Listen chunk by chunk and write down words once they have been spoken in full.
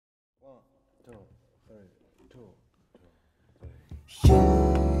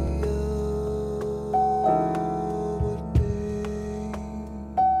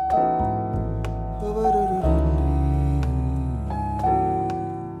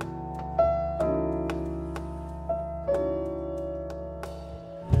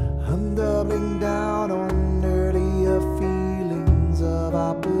I'm doubling down on earlier feelings of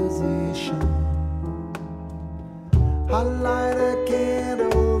opposition. I light a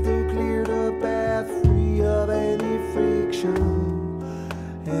candle to clear the path free of any friction.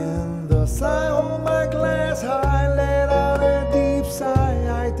 And thus I hold my glass high, let out a deep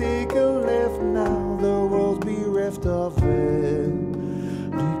sigh. I take a left now, the world's bereft of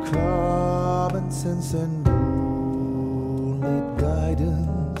every common sense and moonlit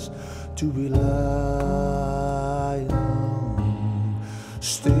guidance to rely on.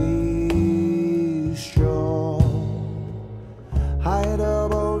 Stay strong. I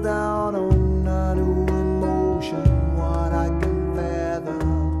double down on a new emotion, one I can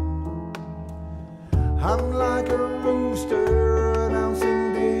fathom. I'm like a rooster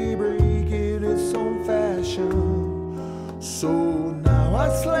announcing daybreak in its own fashion. So now I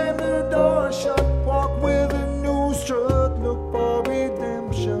slam the door shut, walk with a new strut, look for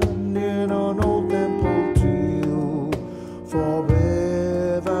redemption in an old temple trio.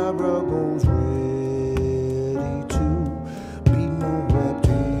 Forever goes ready to be no wrapped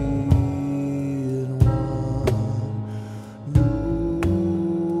in one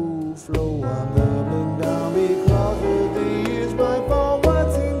new flow. I'm doubling down because the day is bright for what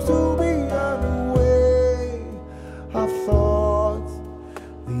seems to be a new way of thought.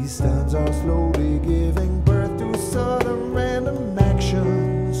 These times are slowly giving birth to sudden random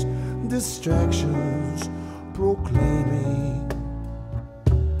actions, distractions, proclaiming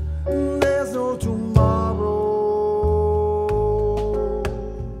there's no tomorrow.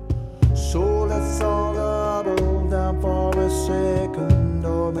 So let's all double down for a second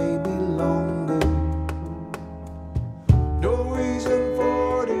or maybe longer. No reason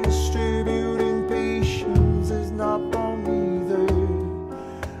for distributing patience is not wrong either.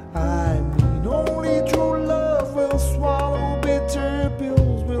 I mean, only true love will swallow bitter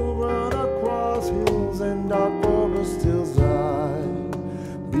pills, will run across hills and dark forest hills. I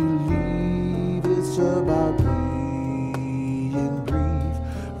believe it's about being brief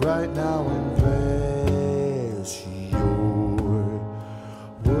right now and bless your word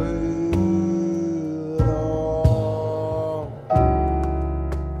on.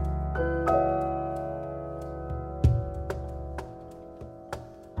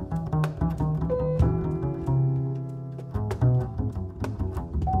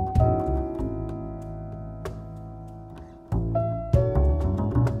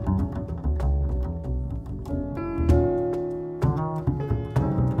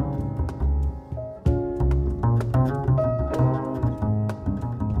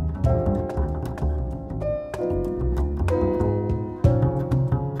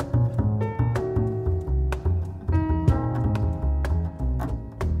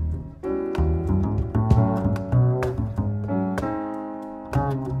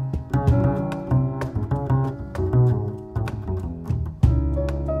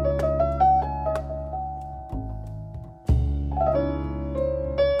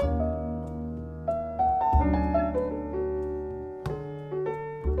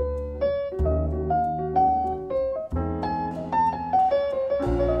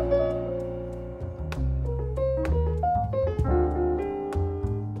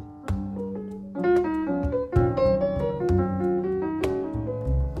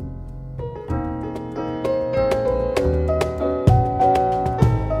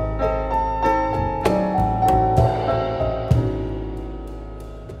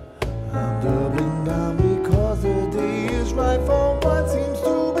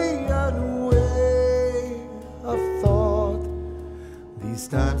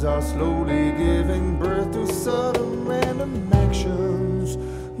 Times are slowly giving birth to sudden random actions,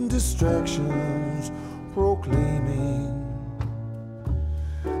 distractions, proclaiming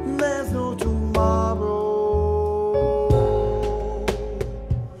there's no tomorrow.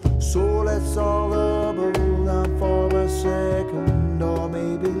 So let's all double down for a second or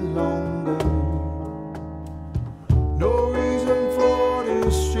maybe longer. No reason for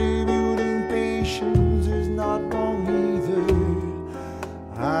distributing patience is not wrong either.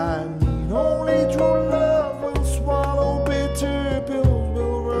 I mean, only true love will swallow bitter pills,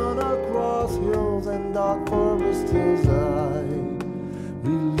 will run across hills and dark forest hills. I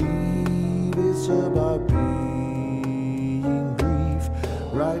believe it's about